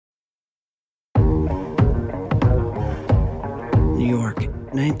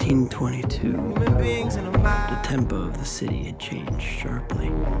1922, the tempo of the city had changed sharply.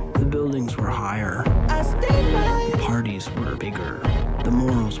 The buildings were higher, the parties were bigger, the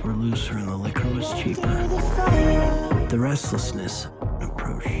morals were looser, and the liquor was cheaper. The restlessness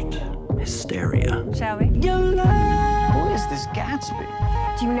approached hysteria. Shall we? Who is this Gatsby?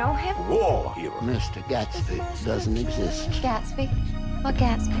 Do you know him? War hero. Mr. Gatsby doesn't exist. Gatsby? What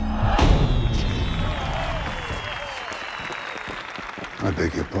Gatsby? I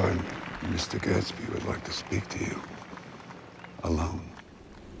beg your pardon. Mr. Gatsby would like to speak to you. Alone.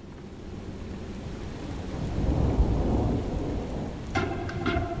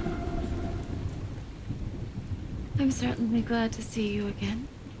 I'm certainly glad to see you again.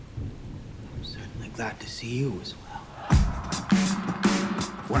 I'm certainly glad to see you as well.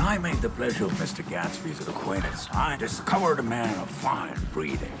 When I made the pleasure of Mr. Gatsby's acquaintance, I discovered a man of fine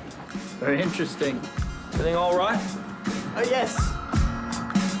breeding. Very interesting. Everything all right? Oh, yes.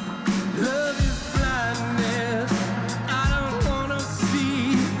 Love is blindness. I don't wanna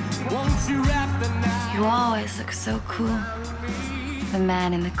see. Won't you wrap the night? You always look so cool. The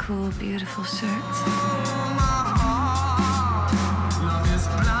man in the cool, beautiful shirt.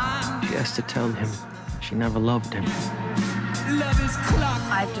 She has to tell him she never loved him.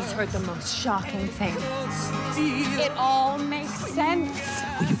 I've just heard the most shocking thing. It all makes sense.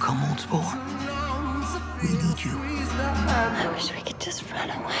 Will you come, old sport? We need you. I wish we could just run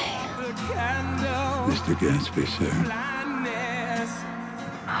away. Mr. Gatsby, sir.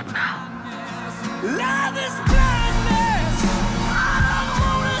 Not now. Love is blindness. I don't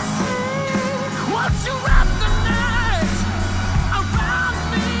wanna see. Won't you wrap the night around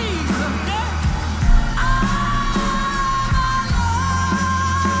me?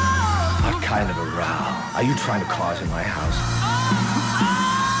 What kind of a row are you trying to cause in my house?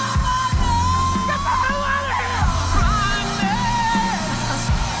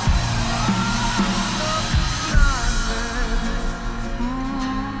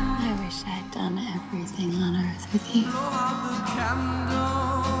 I wish I'd done everything on earth with you.